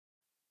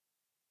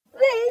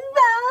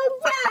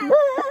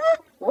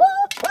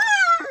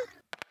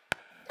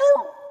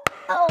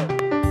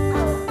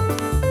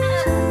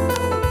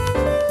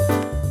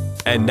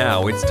And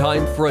now it's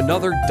time for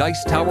another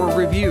Dice Tower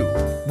review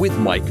with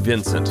Mike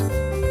Vincent.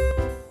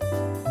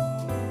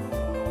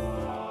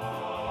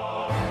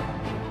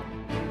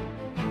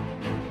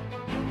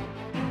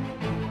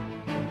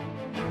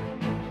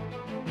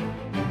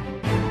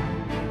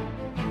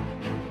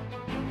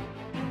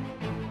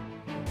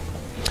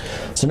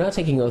 So now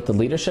taking a look at the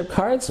leadership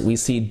cards, we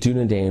see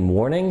Dunedain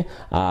Warning.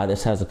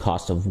 This has a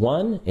cost of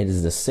 1. It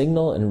is the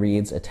signal and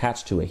reads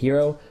attached to a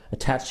hero.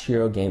 Attached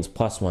hero gains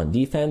 +1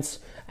 defense.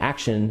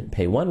 Action,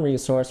 pay 1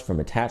 resource from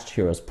attached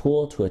hero's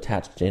pool to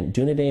attach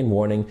Dunedain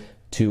Warning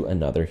to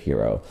another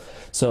hero.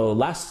 So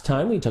last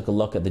time we took a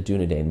look at the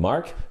Dunedain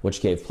Mark,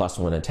 which gave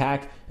 +1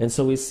 attack, and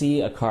so we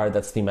see a card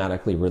that's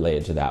thematically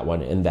related to that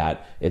one in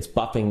that it's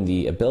buffing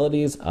the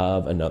abilities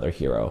of another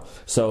hero.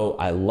 So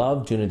I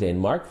love Dunedain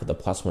Mark for the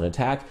 +1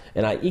 attack,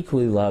 and I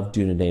equally love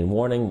Dunedain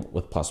Warning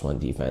with +1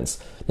 defense.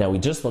 Now we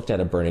just looked at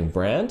a Burning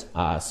Brand,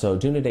 so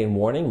Dunedain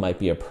Warning might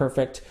be a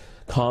perfect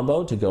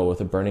combo to go with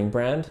a Burning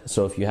Brand.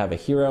 So if you have a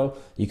hero,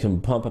 you can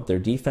pump up their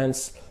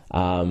defense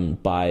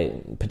by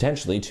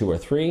potentially 2 or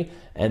 3,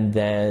 and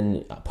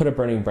then put a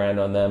Burning Brand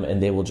on them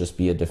and they will just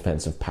be a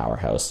defensive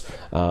powerhouse.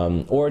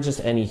 Or just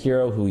any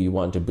hero who you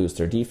want to boost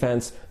their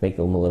defense, make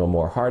them a little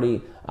more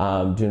hardy.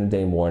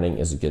 Dunedain Warning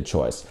is a good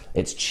choice.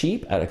 It's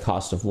cheap at a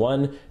cost of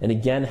 1, and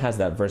again has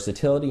that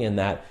versatility in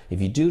that if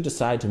you do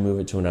decide to move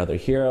it to another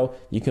hero,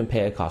 you can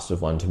pay a cost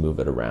of 1 to move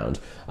it around.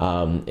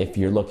 If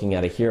you're looking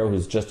at a hero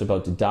who's just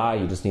about to die,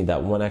 you just need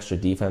that 1 extra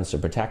defense to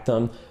protect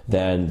them,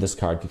 then this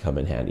card could come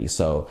in handy.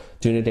 So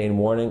Dunedain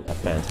Warning, a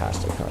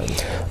fantastic card.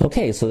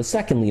 Okay, so the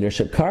second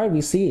leadership card we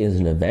see is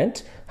an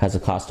event, has a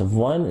cost of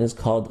 1, and is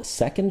called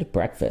Second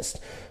Breakfast.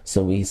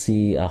 So we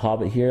see a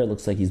hobbit here, it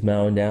looks like he's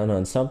mowing down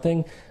on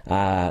something.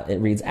 It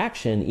reads,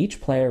 action,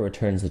 each player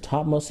returns the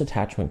topmost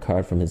attachment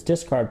card from his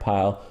discard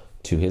pile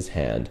to his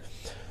hand.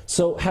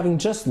 So having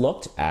just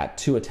looked at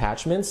 2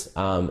 attachments,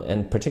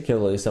 and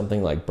particularly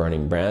something like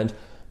Burning Brand,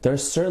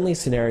 there's certainly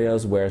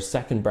scenarios where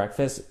Second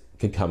Breakfast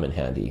could come in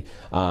handy.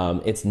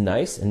 It's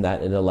nice in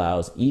that it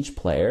allows each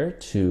player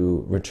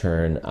to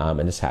return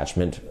an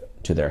attachment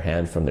to their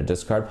hand from their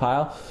discard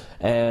pile,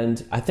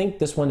 and I think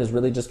this one is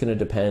really just going to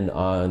depend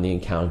on the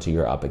encounter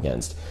you're up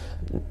against.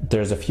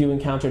 There's a few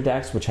encounter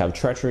decks which have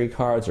treachery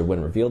cards or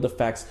when revealed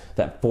effects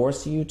that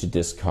force you to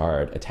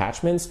discard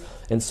attachments,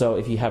 and so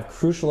if you have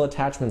crucial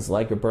attachments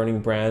like a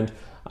Burning Brand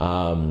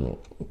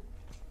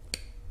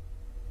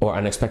or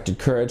Unexpected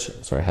Courage,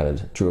 sorry, I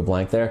drew a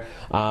blank there.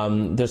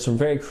 There's some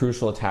very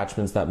crucial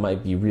attachments that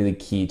might be really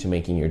key to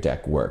making your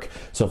deck work.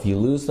 So if you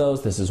lose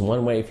those, this is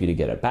one way for you to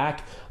get it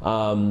back,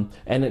 and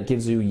it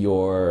gives you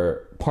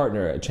your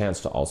partner a chance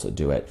to also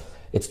do it.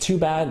 It's too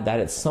bad that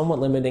it's somewhat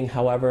limiting,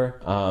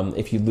 however.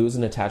 If you lose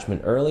an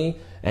attachment early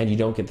and you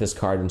don't get this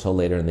card until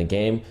later in the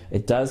game,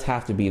 it does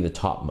have to be the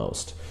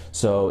topmost.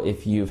 So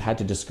if you've had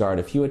to discard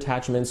a few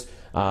attachments,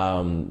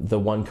 the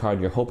one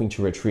card you're hoping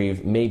to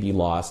retrieve may be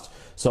lost.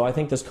 So I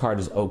think this card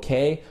is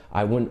okay.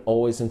 I wouldn't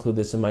always include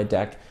this in my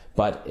deck,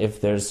 but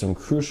if there's some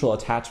crucial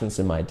attachments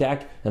in my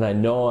deck, and I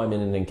know I'm in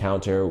an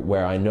encounter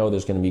where I know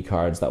there's going to be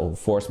cards that will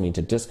force me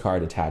to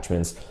discard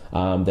attachments,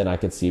 then I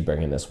could see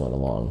bringing this one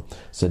along.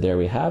 So there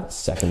we have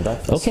Second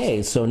Breakfast.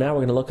 Okay, so now we're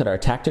going to look at our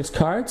tactics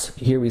cards.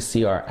 Here we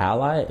see our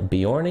ally,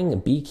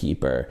 Bjorning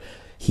Beekeeper.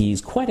 He's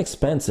quite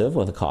expensive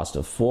with a cost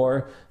of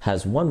 4,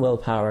 has 1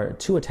 willpower,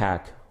 2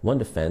 attack, 1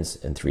 defense,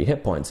 and 3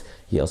 hit points.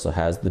 He also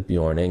has the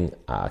Bjorning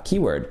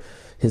keyword.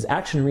 His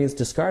action reads,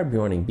 discard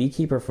Bjorning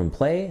Beekeeper from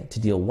play to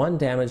deal 1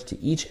 damage to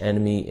each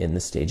enemy in the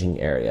staging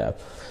area.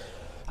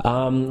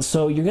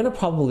 So you're going to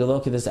probably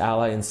look at this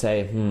ally and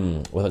say,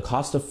 with a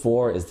cost of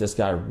 4, is this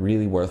guy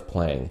really worth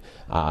playing?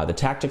 The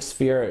Tactics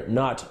Sphere,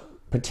 not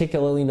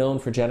particularly known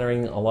for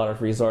generating a lot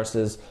of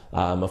resources.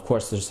 Of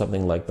course, there's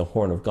something like the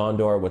Horn of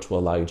Gondor, which will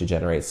allow you to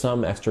generate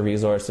some extra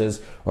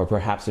resources, or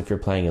perhaps if you're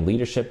playing a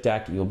leadership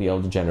deck, you'll be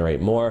able to generate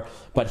more,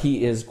 but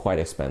he is quite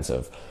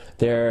expensive.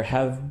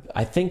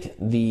 I think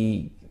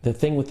the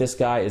thing with this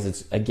guy is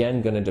it's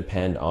again going to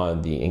depend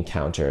on the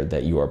encounter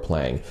that you are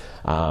playing.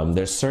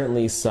 There's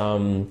certainly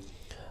some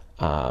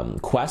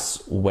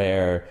quests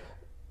where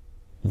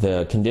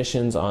the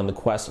conditions on the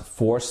quest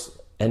force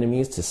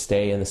enemies to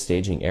stay in the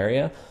staging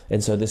area,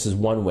 and so this is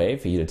one way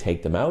for you to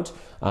take them out.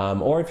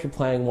 Or if you're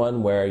playing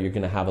one where you're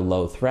going to have a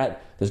low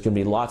threat, there's going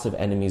to be lots of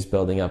enemies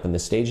building up in the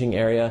staging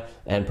area,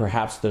 and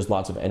perhaps there's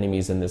lots of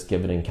enemies in this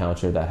given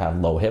encounter that have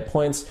low hit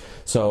points,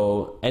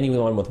 so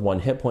anyone with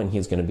 1 hit point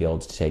he's going to be able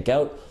to take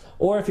out.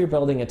 Or if you're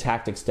building a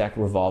tactics deck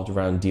revolved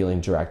around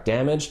dealing direct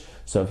damage,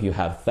 so if you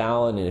have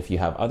Fallon and if you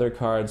have other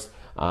cards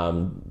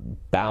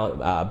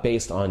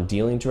based on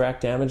dealing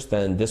direct damage,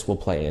 then this will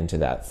play into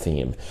that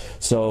theme.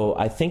 So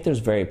I think there's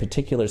very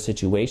particular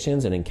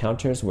situations and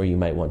encounters where you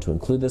might want to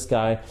include this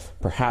guy.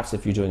 Perhaps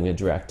if you're doing a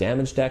direct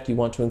damage deck, you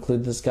want to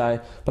include this guy.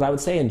 But I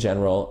would say in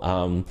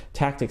general,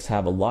 tactics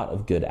have a lot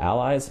of good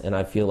allies, and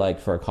I feel like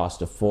for a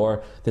cost of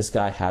 4, this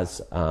guy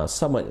has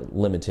somewhat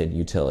limited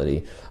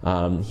utility.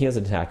 He has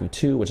an attack of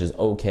 2, which is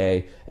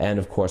okay, and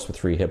of course with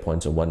 3 hit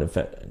points and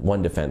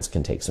 1 defense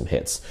can take some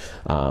hits.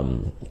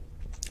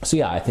 So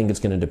yeah, I think it's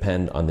going to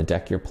depend on the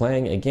deck you're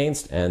playing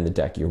against and the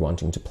deck you're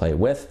wanting to play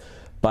with,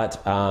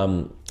 but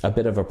a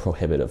bit of a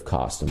prohibitive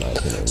cost in my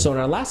opinion. So in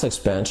our last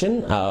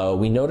expansion,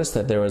 we noticed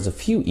that there was a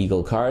few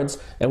Eagle cards,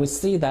 and we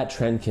see that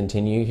trend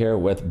continue here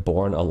with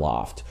Born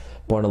Aloft.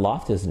 Born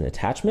Aloft is an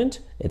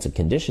attachment, it's a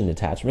conditioned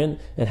attachment,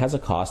 and has a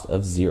cost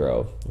of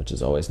 0, which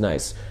is always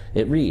nice.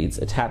 It reads,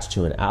 attached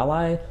to an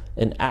ally,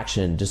 an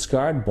action,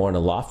 discard Born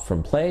Aloft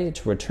from play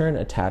to return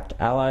attached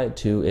ally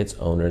to its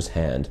owner's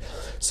hand.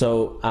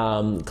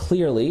 So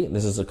clearly,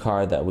 this is a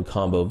card that would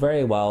combo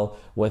very well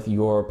with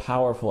your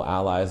powerful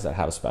allies that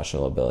have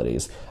special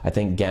abilities. I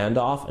think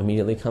Gandalf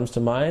immediately comes to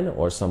mind,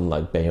 or someone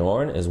like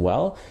Beorn as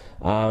well.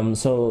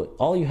 So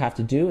all you have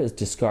to do is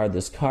discard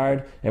this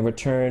card and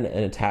return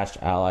an attached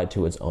ally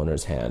to its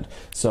owner's hand.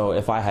 So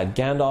if I had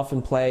Gandalf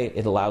in play,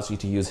 it allows you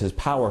to use his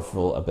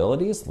powerful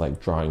abilities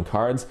like drawing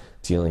cards,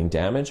 dealing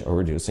damage, or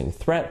reducing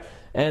threat.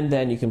 And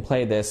then you can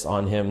play this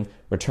on him,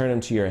 return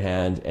him to your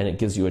hand, and it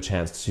gives you a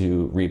chance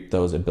to reap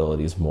those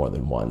abilities more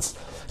than once.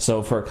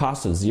 So for a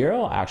cost of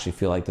 0, I actually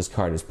feel like this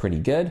card is pretty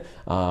good.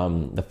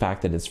 The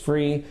fact that it's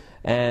free,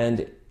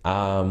 and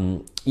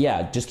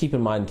yeah, just keep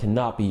in mind,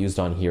 cannot be used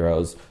on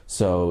heroes,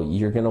 so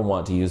you're going to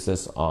want to use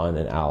this on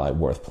an ally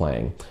worth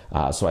playing.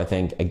 So I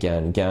think,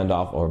 again,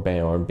 Gandalf or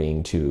Beorn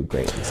being two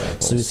great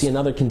examples. So we see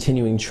another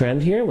continuing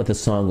trend here with the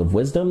Song of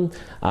Wisdom.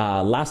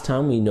 Last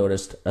time we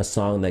noticed a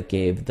song that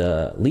gave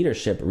the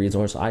leadership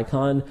resource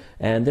icon,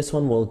 and this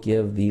one will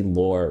give the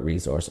lore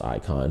resource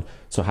icon.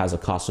 So it has a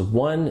cost of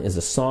 1, is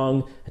a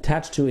song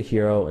attached to a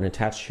hero, and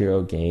attached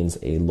hero gains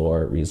a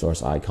lore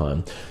resource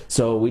icon.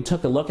 So we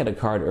took a look at a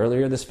card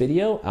earlier this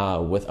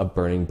video with a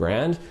Burning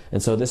Brand,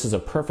 and so this is a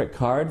perfect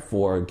card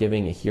for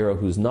giving a hero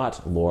who's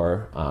not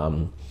lore,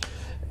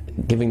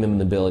 giving them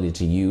the ability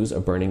to use a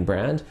Burning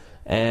Brand.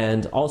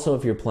 And also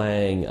if you're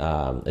playing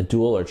a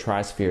dual or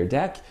tri-sphere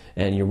deck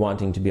and you're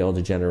wanting to be able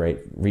to generate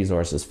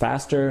resources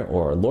faster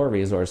or lore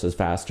resources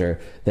faster,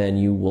 then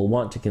you will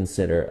want to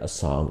consider a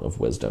Song of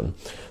Wisdom.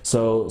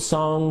 So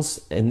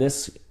songs in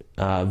this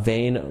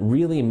vein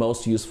really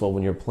most useful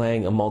when you're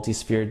playing a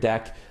multi-sphere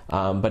deck,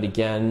 but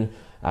again,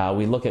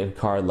 we look at a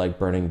card like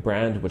Burning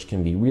Brand, which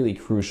can be really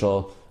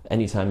crucial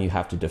anytime you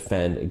have to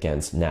defend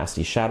against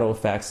nasty shadow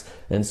effects,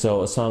 and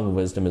so a Song of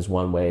Wisdom is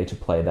one way to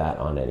play that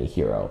on any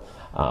hero.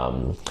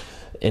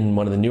 In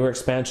one of the newer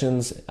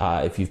expansions,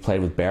 if you've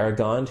played with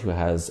Baragond, who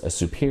has a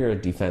superior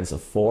defense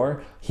of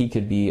 4, he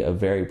could be a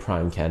very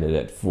prime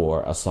candidate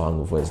for a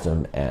Song of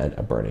Wisdom and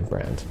a Burning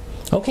Brand.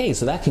 Okay,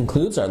 so that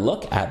concludes our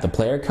look at the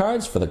player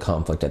cards for the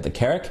Conflict at the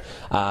Carrock.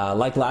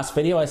 Like last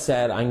video, I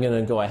said I'm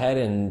going to go ahead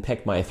and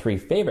pick my 3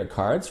 favorite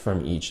cards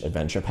from each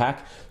adventure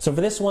pack. So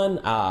for this one,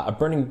 a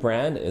Burning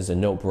Brand is a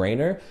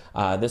no-brainer.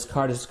 This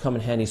card has come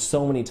in handy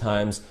so many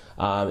times.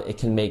 It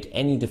can make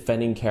any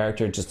defending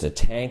character just a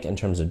tank in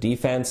terms of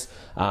defense.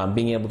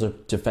 Being able to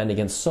defend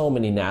against so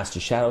many nasty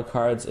shadow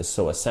cards is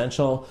so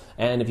essential,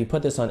 and if you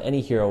put this on any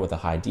hero with a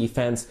high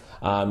defense,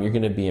 you're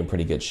going to be in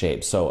pretty good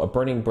shape. So a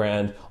Burning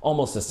Brand,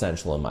 almost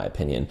essential in my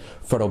opinion.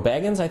 Frodo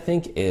Baggins, I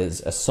think, is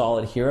a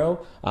solid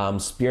hero.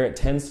 Spirit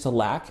tends to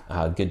lack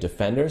good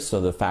defenders, so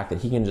the fact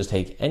that he can just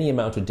take any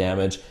amount of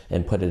damage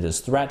and put it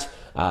as threat,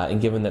 and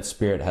given that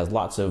Spirit has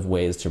lots of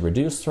ways to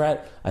reduce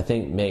threat, I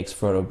think makes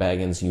Frodo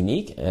Baggins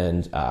unique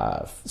and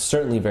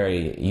certainly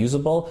very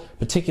usable,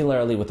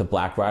 particularly with the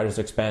Black Riders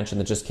expansion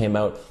that just came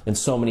out, and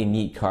so many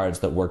neat cards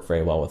that work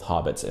very well with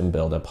Hobbits and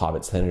build up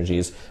Hobbit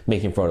synergies,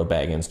 making Frodo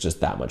Baggins just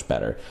that much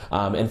better.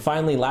 And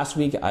finally, last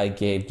week I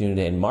gave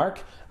Dunedain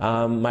Mark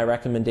my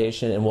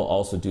recommendation, and we'll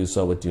also do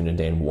so with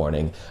Dunedain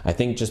Warning. I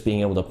think just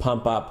being able to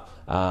pump up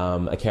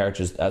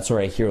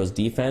a hero's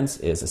defense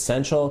is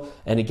essential.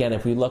 And again,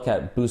 if we look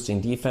at boosting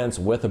defense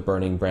with a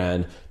Burning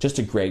Brand, just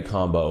a great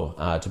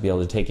combo to be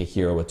able to take a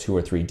hero with 2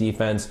 or 3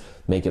 defense,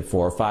 make it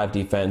 4 or 5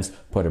 defense,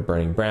 put a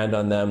Burning Brand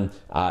on them,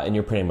 and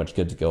you're pretty much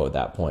good to go at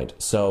that point.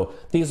 So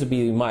these would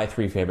be my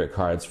 3 favorite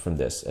cards from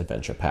this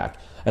adventure pack.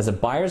 As a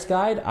buyer's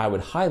guide, I would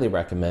highly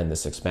recommend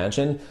this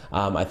expansion.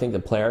 I think the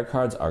player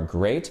cards are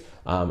great.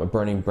 A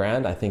Burning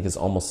Brand, I think, is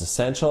almost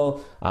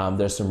essential.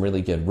 There's some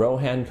really good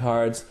Rohan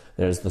cards.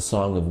 There's the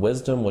Song of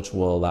Wisdom, which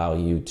will allow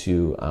you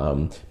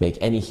to make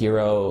any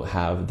hero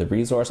have the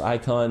resource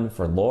icon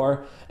for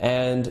lore.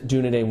 And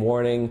Dunedain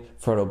Warning,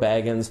 Frodo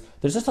Baggins.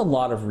 There's just a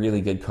lot of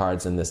really good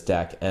cards in this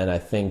deck, and I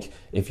think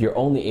if you're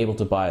only able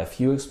to buy a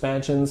few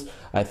expansions,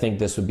 I think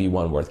this would be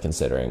one worth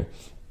considering.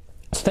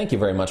 So thank you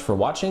very much for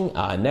watching.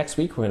 Next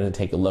week, we're going to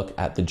take a look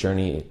at the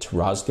Journey to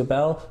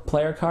Rosgabel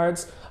player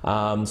cards.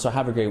 So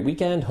have a great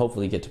weekend.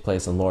 Hopefully you get to play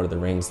some Lord of the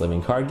Rings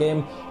living card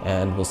game,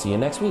 and we'll see you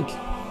next week.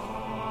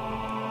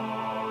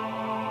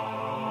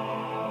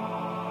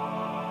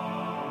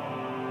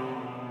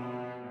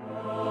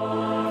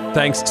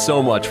 Thanks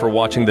so much for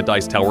watching the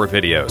Dice Tower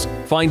videos.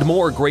 Find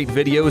more great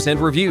videos and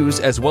reviews,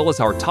 as well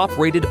as our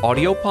top-rated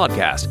audio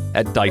podcast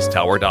at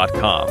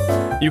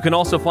Dicetower.com. You can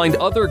also find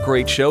other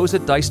great shows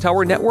at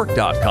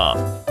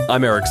Dicetowernetwork.com.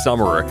 I'm Eric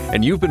Summerer,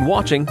 and you've been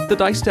watching The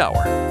Dice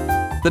Tower.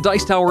 The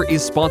Dice Tower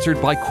is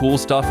sponsored by Cool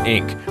Stuff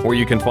Inc., where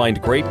you can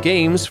find great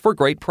games for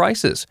great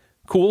prices.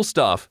 Cool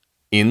stuff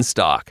in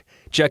stock.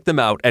 Check them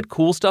out at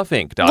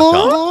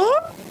coolstuffinc.com.